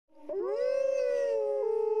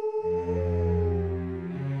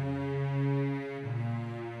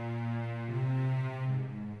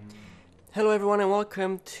Hello everyone and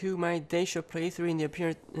welcome to my Dacia playthrough in the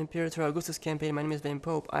Imperator Augustus campaign. My name is Van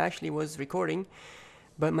Pope. I actually was recording,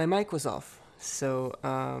 but my mic was off, so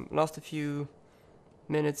lost a few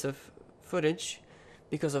minutes of footage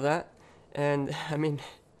because of that. And I mean,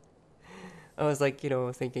 I was like,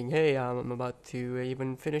 thinking, hey, I'm about to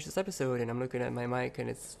even finish this episode, and I'm looking at my mic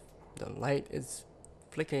and the light is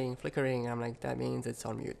flickering, and I'm like, that means it's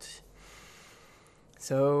on mute.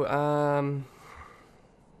 So,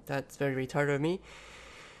 that's very retarded of me.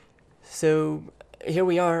 So here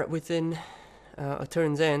we are within a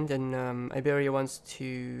turn's end, and Iberia wants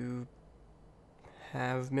to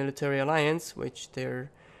have military alliance, which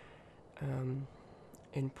they're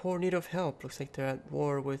in poor need of help. Looks like they're at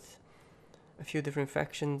war with a few different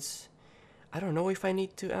factions. I don't know if I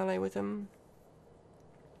need to ally with them.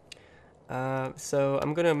 So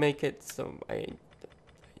I'm gonna make it so I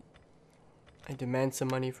demand some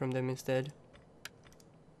money from them instead.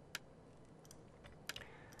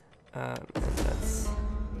 That's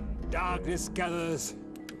Darkness gathers.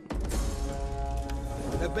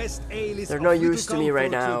 The best ale is they're no use to me right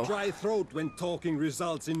now. Dry throat when talking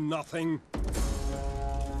results in nothing.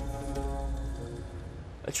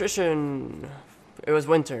 Attrition. It was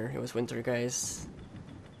winter. It was winter, guys.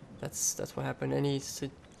 That's what happened. It's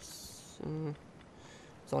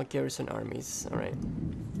all garrison armies. All right.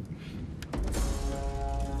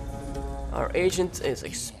 Our agent is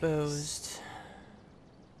exposed.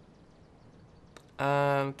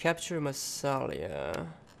 Capture Massalia.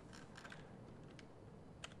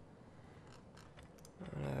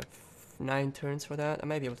 I have 9 turns for that. I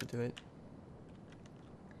might be able to do it.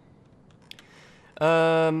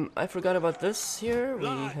 I forgot about this here. We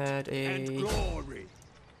had a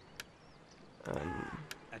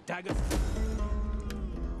dagger.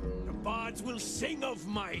 The bards will sing of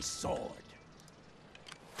my sword.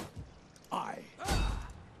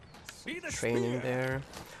 Training there.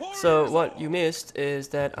 So what you missed is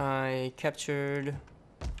that I captured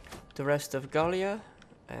the rest of Gallia,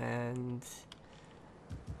 and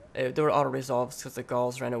they were auto resolved because the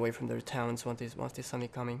Gauls ran away from their towns once they saw me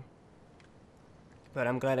coming. But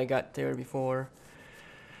I'm glad I got there before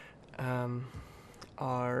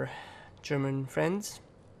our German friends.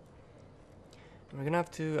 We're gonna have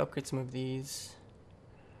to upgrade some of these.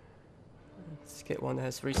 Let's get one that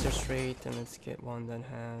has research rate, and let's get one that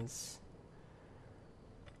has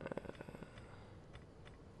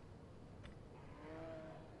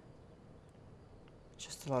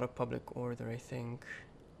just a lot of public order, I think.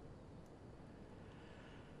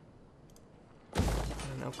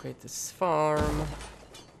 And upgrade this farm.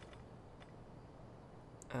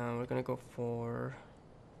 We're gonna go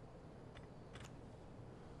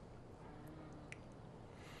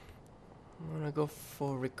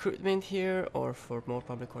for recruitment here, or for more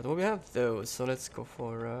public order. Well, we have those, so let's go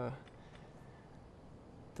for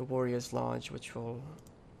the Warriors Lodge, which will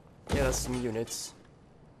get us some units.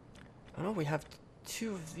 I know we have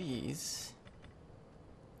 2 of these.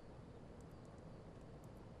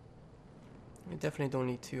 We definitely don't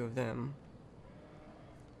need 2 of them.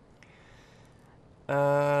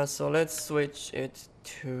 So let's switch it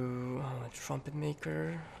to a trumpet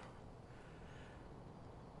maker.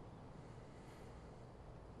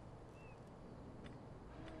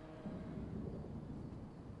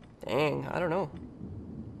 Dang, I don't know.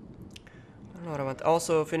 I don't know what I want.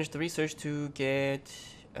 Also, finish the research to get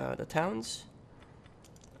the towns.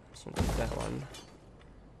 So do that one.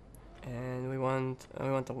 And we want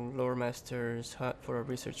the lower master's hut for a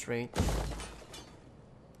research rate,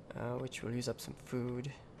 which will use up some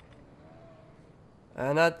food.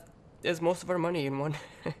 And that is most of our money in one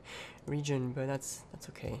region, but that's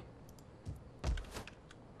okay.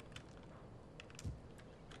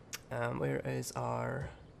 Where is our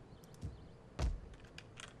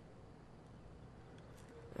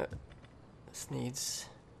this needs.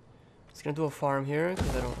 It's gonna do a farm here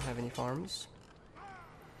because I don't have any farms.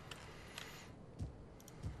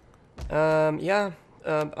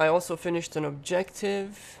 I also finished an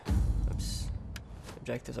objective. Oops.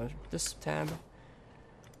 Objectives are this tab.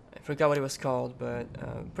 I forgot what it was called, but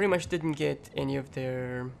pretty much didn't get any of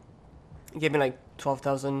their. It gave me like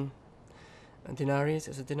 12,000 denaries.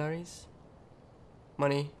 Is it denaries?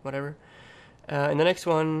 Money, whatever. And the next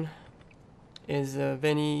one is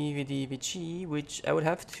Veni Vidi Vici, which I would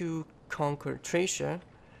have to conquer Dacia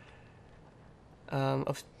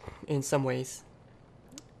in some ways.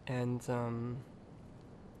 And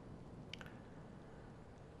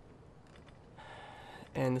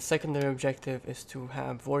the secondary objective is to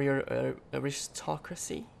have warrior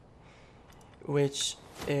aristocracy, which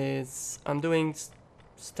is I'm doing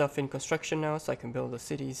stuff in construction now, so I can build the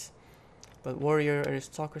cities but warrior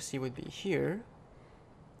aristocracy would be here.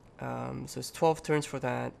 So it's 12 turns for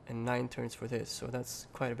that and 9 turns for this, so that's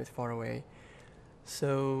quite a bit far away.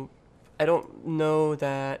 So I don't know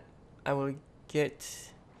that I will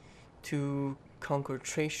get to conquer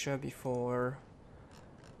Tracia before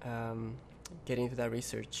getting into that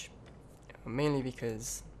research, mainly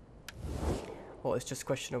because, well, it's just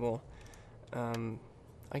questionable.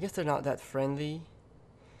 I guess they're not that friendly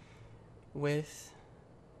with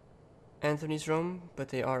Antony's Rome, but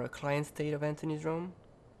they are a client state of Antony's Rome.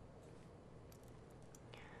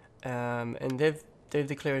 And they've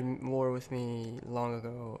declared war with me long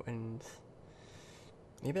ago, and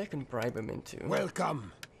maybe I can bribe them into.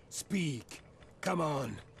 Welcome. Speak. Come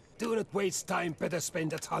on. Do not waste time. Better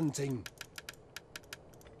spend it hunting.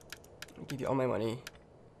 I'll give you all my money.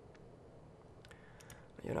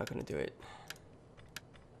 You're not gonna do it.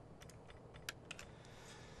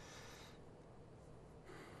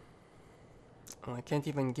 Oh, I can't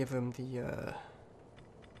even give him the.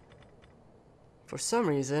 For some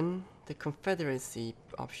reason, the Confederacy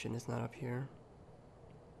option is not up here.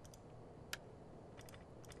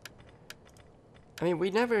 I mean,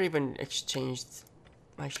 we never even exchanged.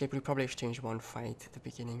 Actually, we probably exchanged one fight at the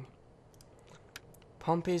beginning.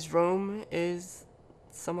 Pompey's Rome is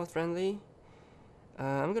somewhat friendly.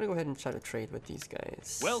 I'm gonna go ahead and try to trade with these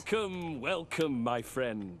guys. Welcome, welcome, my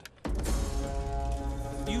friend.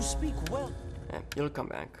 You speak well. Yeah, you'll come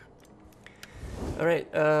back.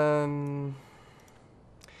 Alright,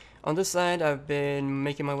 on this side, I've been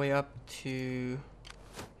making my way up to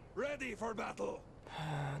Ready for battle.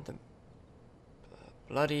 the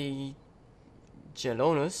bloody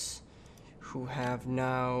Gelonus, who have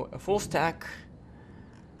now a full stack,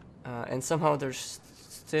 and somehow there's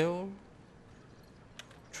still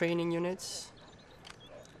training units.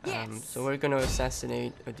 Yes. So we're gonna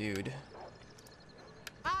assassinate a dude.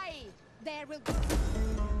 Aye, there will go.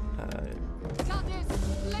 Goddess,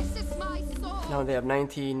 blesses my soul. Now they have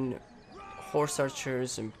 19 horse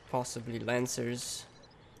archers and possibly lancers,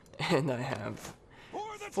 and I have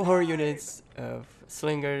 4 units of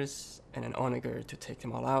slingers and an onager to take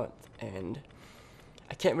them all out. And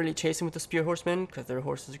I can't really chase them with the spear horsemen because their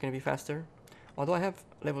horses are going to be faster. Although I have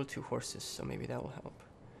level 2 horses, so maybe that will help.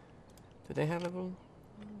 Do they have level?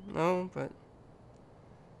 No, but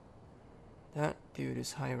that dude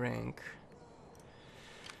is high rank.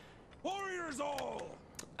 Warriors all.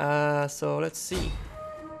 So let's see.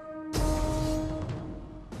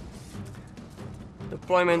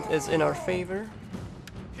 Deployment is in our favor.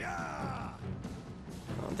 Yeah.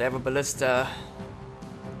 They have a ballista.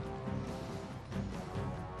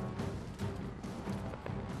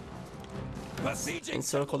 Besieging.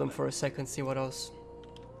 Encircle them for a second, see what else.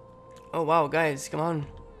 Oh wow, guys, come on.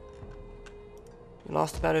 You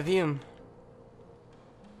lost Batavium.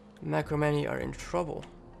 Macromani are in trouble.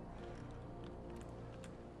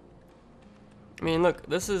 I mean, look,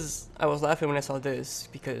 this is... I was laughing when I saw this,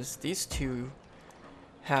 because these two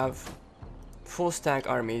have full stack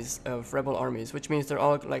armies of rebel armies, which means they're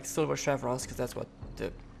all like silver chevrons, because that's what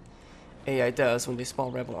the AI does when they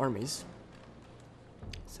spawn rebel armies.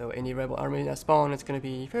 So any rebel army that spawn, it's going to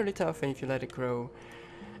be fairly tough, and if you let it grow...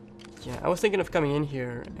 Yeah, I was thinking of coming in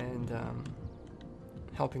here and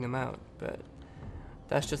helping them out, but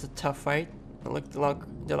that's just a tough fight. Look,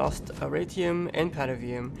 they lost Aratium and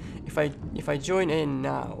Patavium. If I join in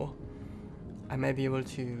now, I might be able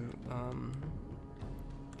to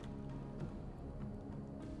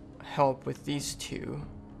help with these two.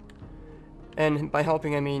 And by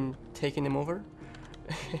helping, I mean taking them over,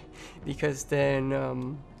 because then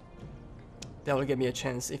that will give me a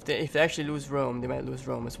chance. If they actually lose Rome, they might lose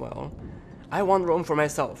Rome as well. I want Rome for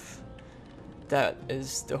myself. That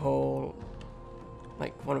is the whole,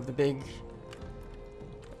 like, one of the big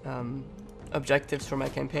objectives for my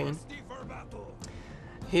campaign.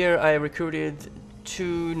 Here I recruited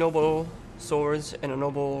 2 noble swords and a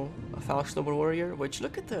Falx noble warrior, which,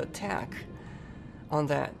 look at the attack on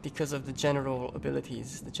that because of the general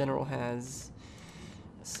abilities. The general has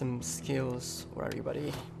some skills. Where are you,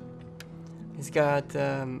 buddy? He's got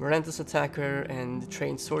Relentless Attacker and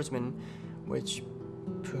Trained Swordsman, which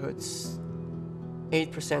puts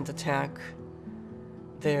 8% attack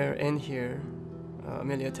there and here.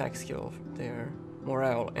 Melee attack skill there,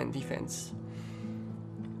 morale and defense.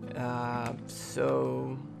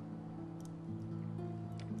 So,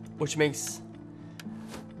 which makes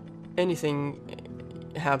anything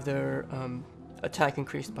have their attack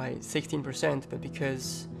increased by 16%, but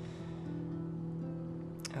because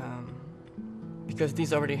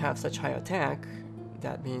these already have such high attack,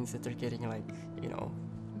 that means that they're getting, like, you know,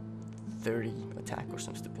 30 attack or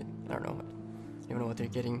some stupid, I don't know, I don't know what they're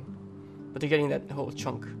getting. But they're getting that whole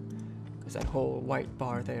chunk. Because that whole white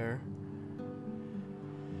bar there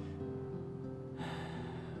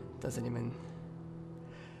doesn't even...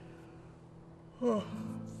 Oh.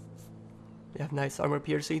 They have nice armor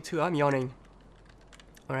piercing too. I'm yawning.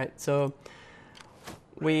 Alright, so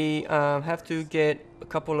we have to get a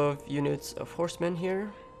couple of units of horsemen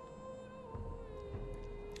here.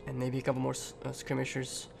 And maybe a couple more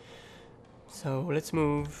skirmishers. So let's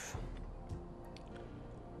move.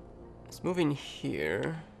 Let's move in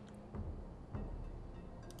here.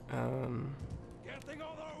 Getting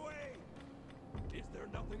on our way. Is there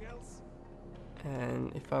nothing else?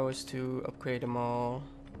 And if I was to upgrade them all,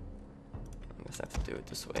 I guess I have to do it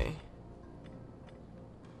this way.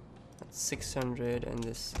 That's 600, and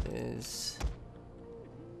this is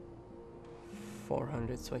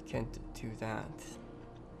 400, so I can't do that.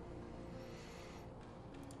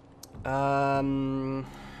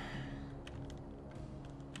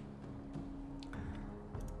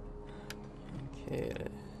 Okay,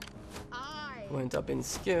 went up in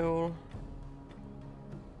skill.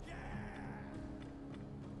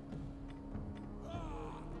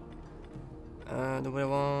 Do we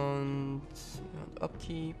want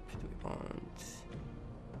upkeep? Do we want...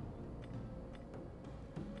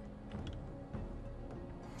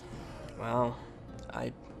 Wow,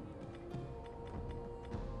 I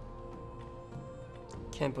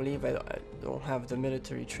can't believe I don't have the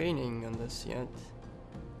military training on this yet.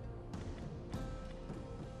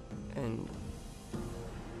 And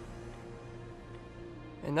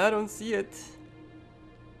I don't see it.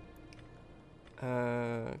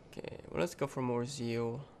 Okay, well, let's go for more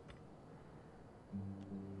zeal.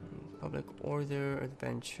 Public order,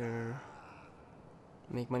 adventure.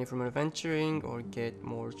 Make money from adventuring or get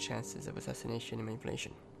more chances of assassination and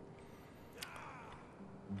manipulation.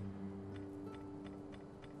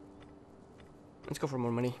 Let's go for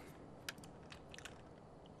more money.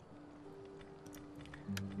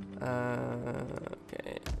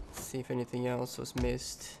 Okay, let's see if anything else was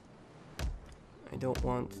missed. I don't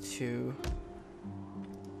want to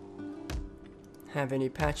have any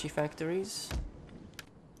patchy factories.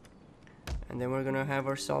 And then we're gonna have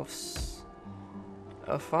ourselves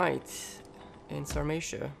a fight in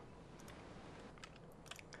Sarmatia.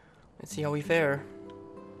 Let's see how we fare.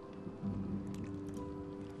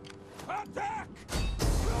 Attack!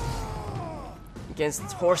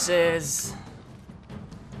 Against horses.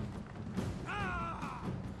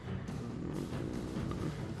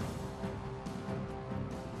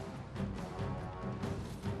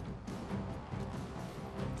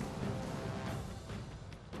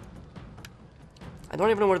 I don't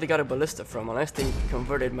even know where they got a ballista from, unless they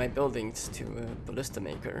converted my buildings to a ballista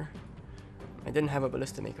maker. I didn't have a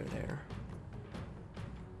ballista maker there.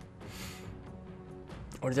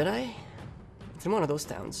 Or did I? It's in one of those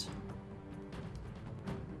towns.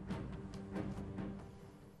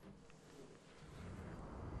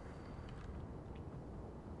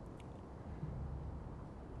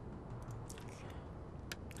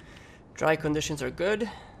 Dry conditions are good.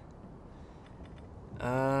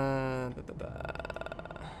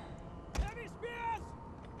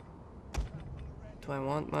 Do I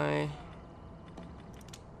want my...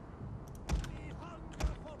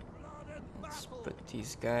 Let's put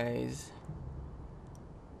these guys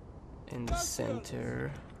in the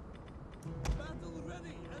center.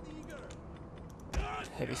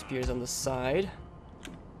 Heavy spears on the side.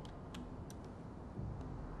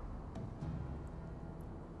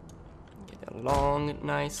 Get a long,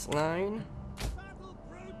 nice line.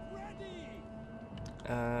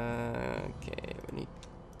 Okay, we need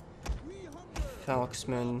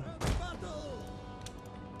Falksman.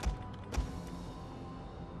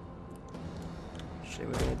 Actually,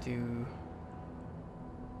 we're gonna do...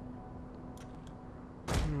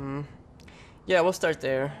 Yeah, we'll start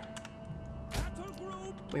there.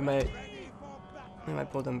 We might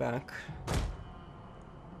pull them back.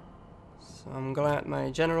 So I'm glad my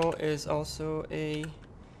general is also a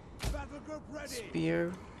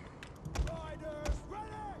spear.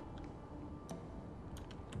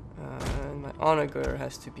 And my onager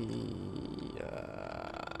has to be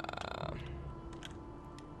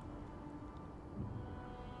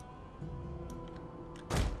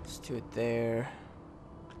let's do it there.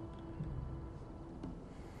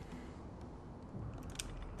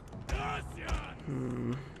 Don't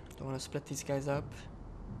want to split these guys up.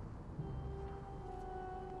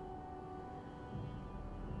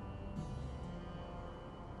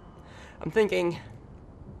 I'm thinking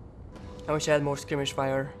I wish I had more skirmish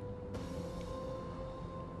fire.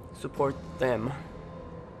 Support them.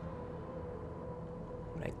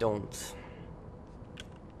 But I don't.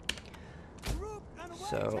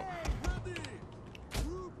 So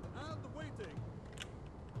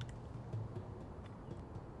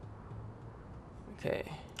Okay.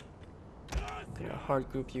 Gonna hard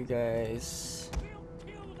group you guys.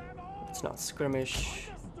 It's not skirmish.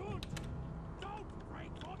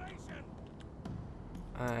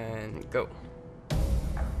 And go.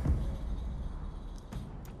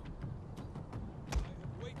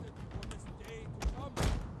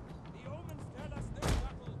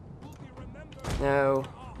 No.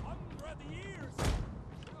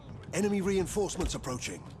 Enemy reinforcements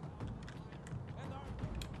approaching.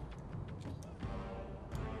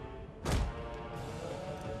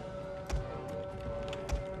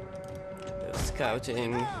 They're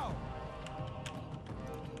scouting.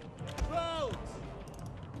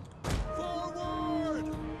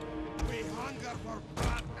 Forward! We hunger for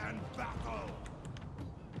blood and battle.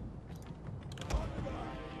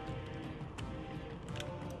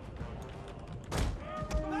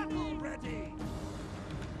 Battle ready.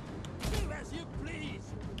 Do as you please.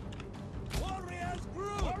 Warriors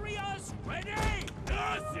group. Warriors ready.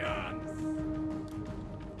 Dacians.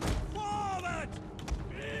 Forward.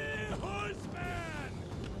 Be horsemen.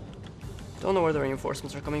 Don't know where the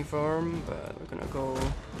reinforcements are coming from, but we're gonna go.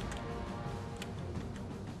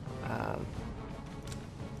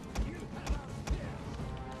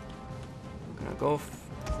 We're gonna go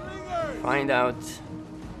find out.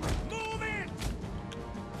 Move it.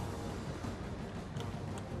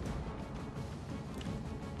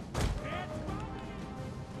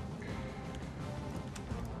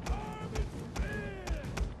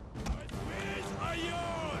 Are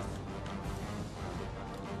yours.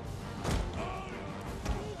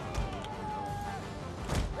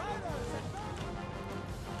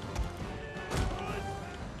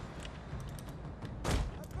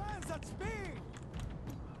 Advance at speed!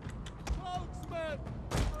 Spokesman!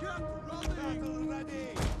 Get ready! Battle ready!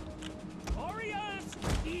 Warriors!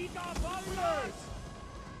 Eager warriors!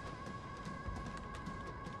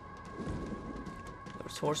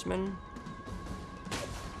 There's horsemen.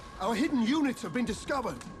 Our hidden units have been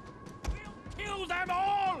discovered! Kill them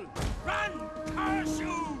all! Run! Curse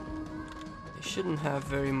you! They shouldn't have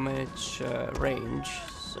very much range,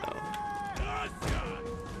 so.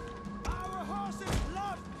 Our horses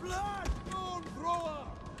love blood, stone thrower!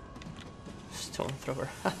 Stone thrower.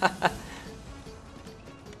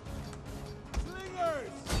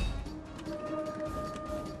 Slingers!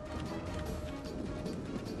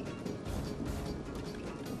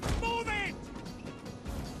 Move it!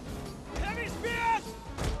 Heavy spears!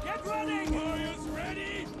 Get ready! Warriors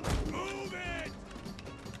ready! Move it!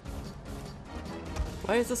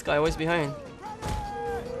 Why is this guy always behind?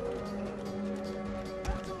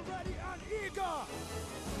 Battle ready and eager!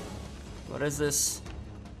 What is this?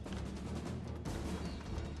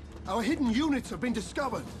 Our hidden units have been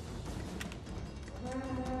discovered!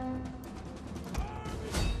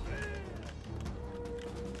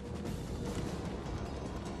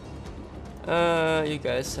 You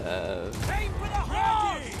guys have. Aim for the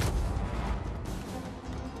horse!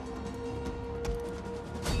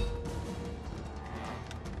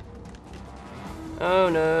 Oh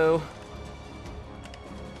no.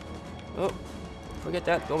 Oh, forget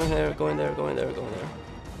that. Go in there, go in there, go in there, go in there.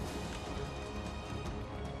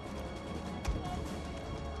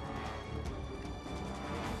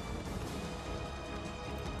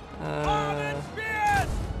 Spears!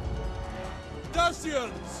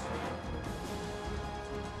 Dacians!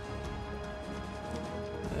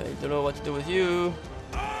 I don't know what to do with you.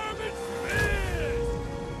 Armored spears!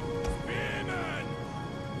 Spearmen!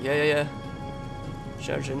 Yeah.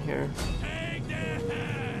 Charge in here. Take their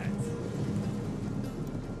heads!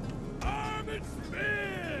 Armored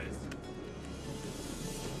spears!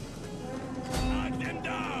 Knock them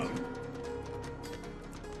down!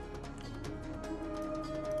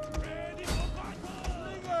 Ready for battle!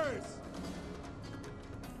 Slingers!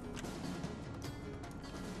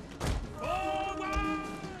 Forward!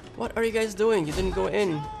 What are you guys doing? You didn't go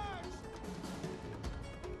in.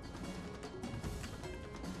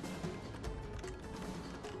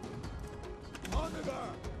 On the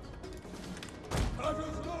guard!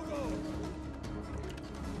 Cutters go-go!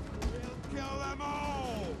 We'll kill them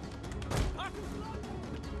all! Armored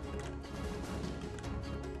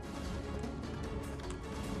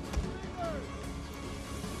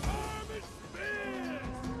spears!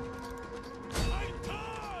 I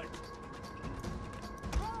charge!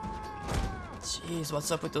 Jeez,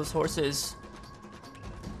 what's up with those horses?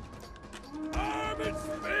 Armored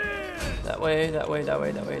spears! That way, that way, that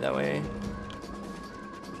way, that way, that way.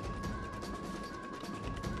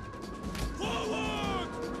 Forward!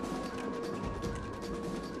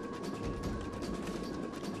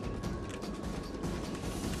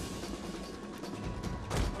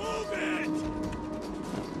 Move it!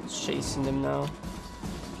 Chasing them now.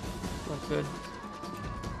 good.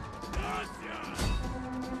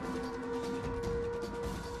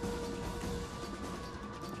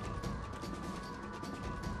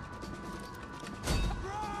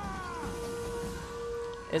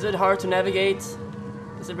 Is it hard to navigate?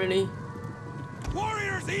 Is it really?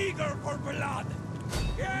 Warriors eager for blood!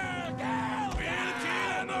 Kill, kill, we'll kill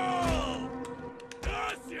them all!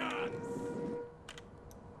 Dacians!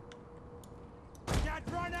 Get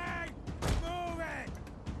running! Move it!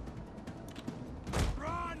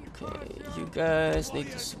 Run! Okay, you guys need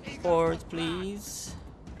to support, please.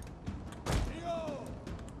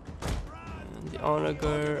 And the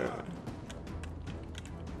onagger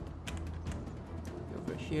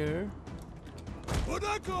over here.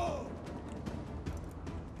 Odako!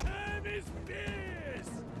 Time is fierce!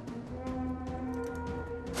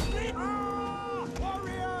 Ah!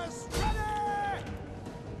 Warriors, ready!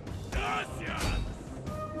 Dacians!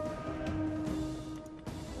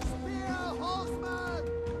 Spear, horseman!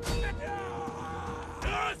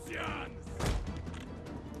 Dacians!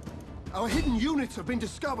 Our hidden units have been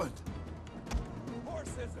discovered.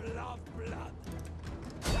 Horses love blood.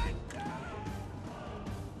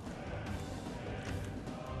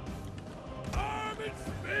 Armored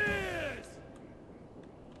spears!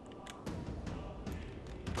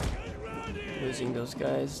 Get ready! Losing those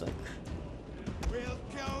guys, like, We'll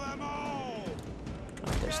kill them all!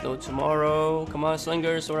 there's no tomorrow. Come on,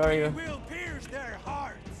 slingers, where are you? We'll pierce their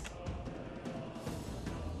hearts!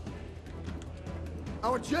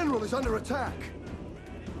 Our general is under attack.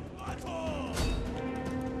 Battle!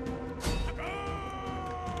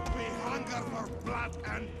 We hunger for blood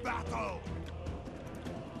and battle!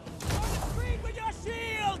 On the street with your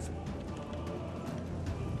shields!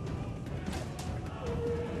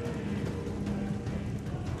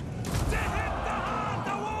 To hit the heart,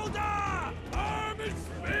 the Walda! Armored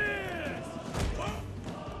spears!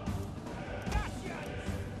 Dacians!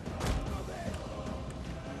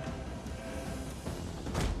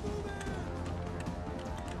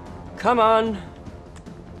 Come on!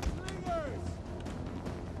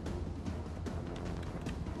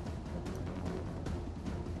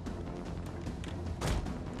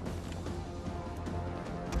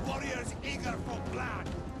 Warriors eager for blood!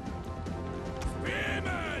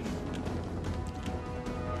 Spearmen!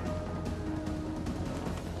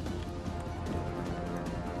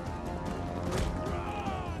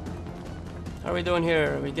 How are we doing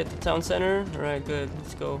here? We get to town center? Alright, good.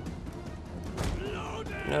 Let's go.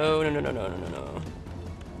 No, no, no, no, no, no, no, no.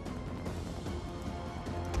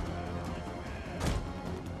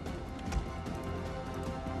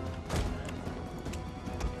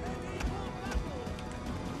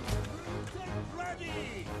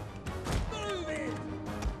 Ready! Move it!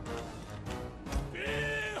 Be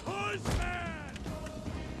horseman!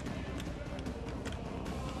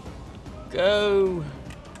 Go!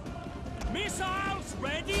 Missiles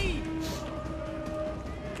ready!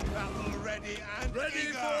 Battle ready and ready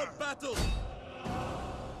eager. For battle!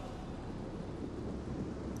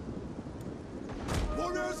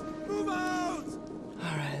 Warriors, move out!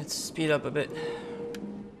 Alright, let's speed up a bit.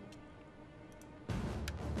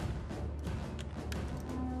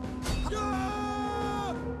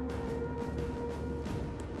 Yeah!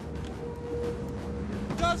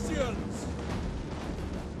 Dacians!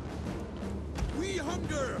 We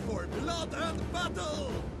hunger for blood and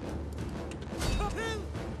battle! Kill!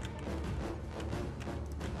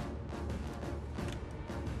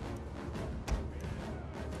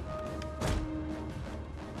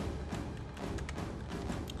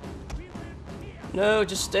 No,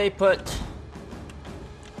 just stay put.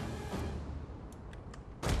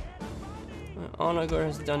 Onagor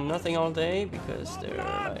has done nothing all day because they're like,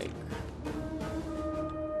 I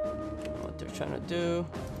don't know what they're trying to do.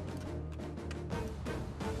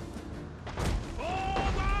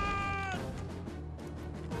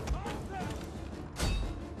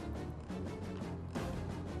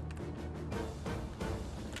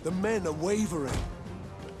 The men are wavering.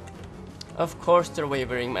 Of course they're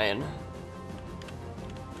wavering, man.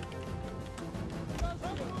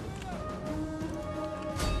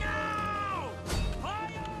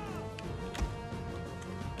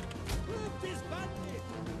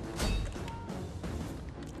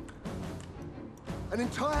 An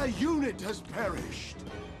entire unit has perished.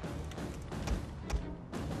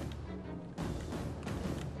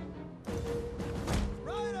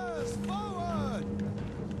 Riders, forward!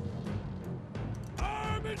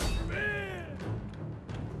 Armored spear!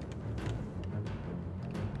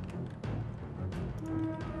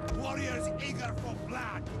 Warriors eager for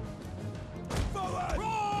blood! Forward!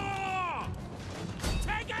 Roar!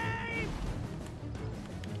 Take aim!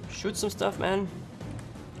 Shoot some stuff, man.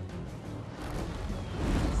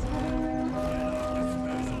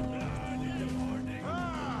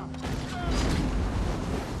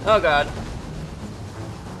 Oh god.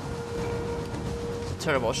 It's a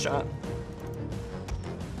terrible shot.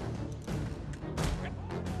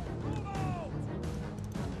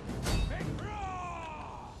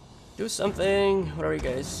 Do something. What are you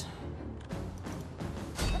guys?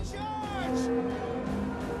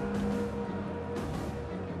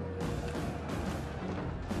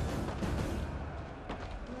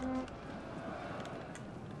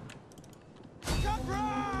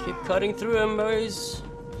 Keep cutting through them, boys.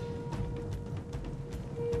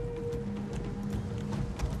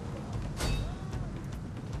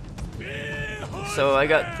 So I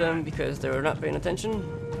got them because they were not paying attention.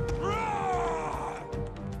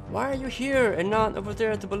 Why are you here and not over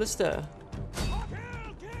there at the ballista?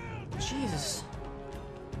 Jesus.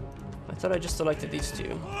 I thought I just selected these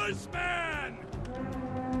two.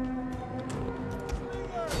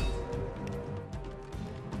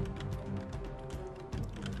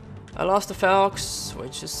 I lost the Falx,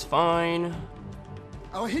 which is fine.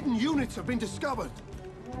 Our hidden units have been discovered.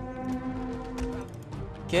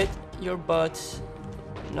 Get your butt.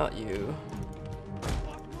 Not you.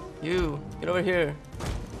 You, get over here.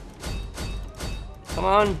 Come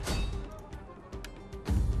on.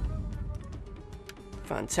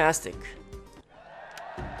 Fantastic.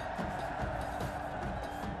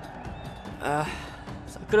 So I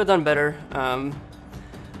could have done better.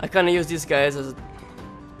 I kind of use these guys as a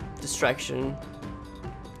distraction.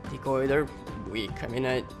 Decoy, they're weak. I mean,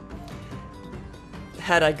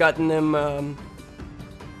 had I gotten them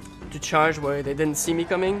to charge where they didn't see me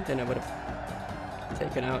coming, then I would have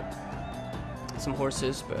taken out some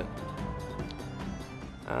horses, but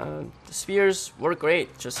the spears work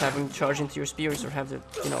great. Just have them charge into your spears, or have the,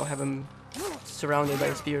 you know, have them surrounded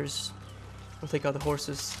by spears. Will take out the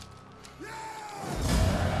horses.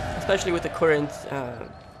 Especially with the current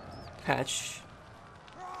patch,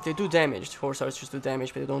 they do damage. Horse archers do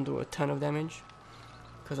damage, but they don't do a ton of damage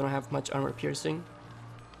because I don't have much armor piercing.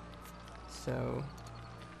 So,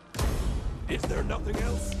 is there nothing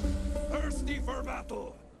else? Thirsty for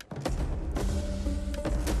battle.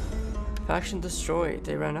 faction destroyed.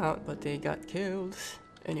 They ran out, but they got killed.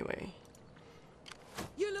 Anyway,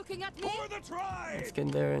 You looking at me? For the tribe. let's get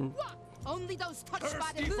in there and. What? Only those touched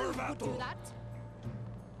by the Thirsty for moon would do battle. that.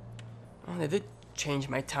 Oh, they did change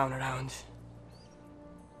my town around.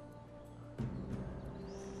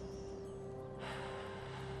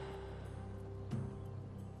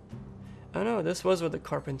 Oh no, this was where the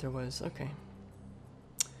carpenter was. Okay.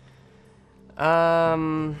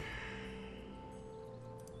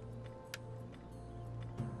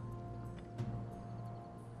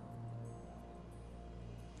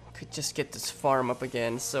 Could just get this farm up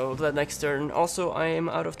again. So the next turn. Also, I am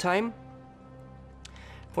out of time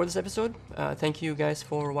for this episode. Thank you guys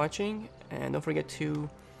for watching, and don't forget to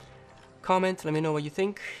comment. Let me know what you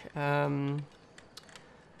think.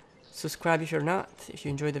 Subscribe if you're not, if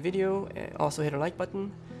you enjoyed the video. Also hit a like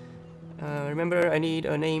button. Remember, I need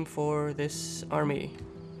a name for this army.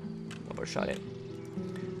 Overshot it.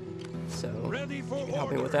 So if you can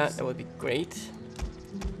help me with that, that would be great.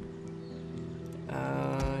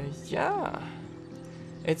 Yeah,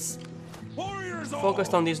 it's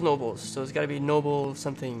focused on these nobles, so it's gotta be noble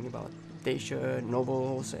something about Dacia,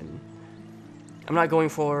 nobles, and I'm going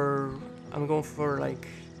for like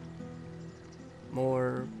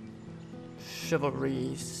more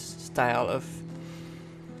chivalry style of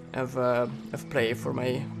play for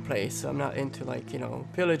my play. So I'm not into, like, you know,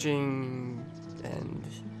 pillaging and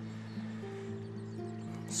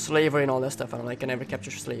slavery and all that stuff. I don't like, I never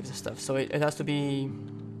capture slaves and stuff. So it has to be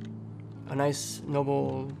a nice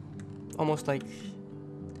noble, almost like,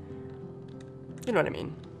 you know what I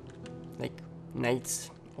mean, like knights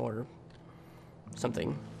or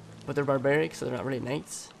something. But they're barbaric, so they're not really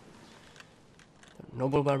knights. They're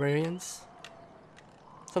noble barbarians.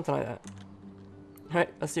 Something like that.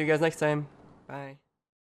 Alright, I'll see you guys next time. Bye.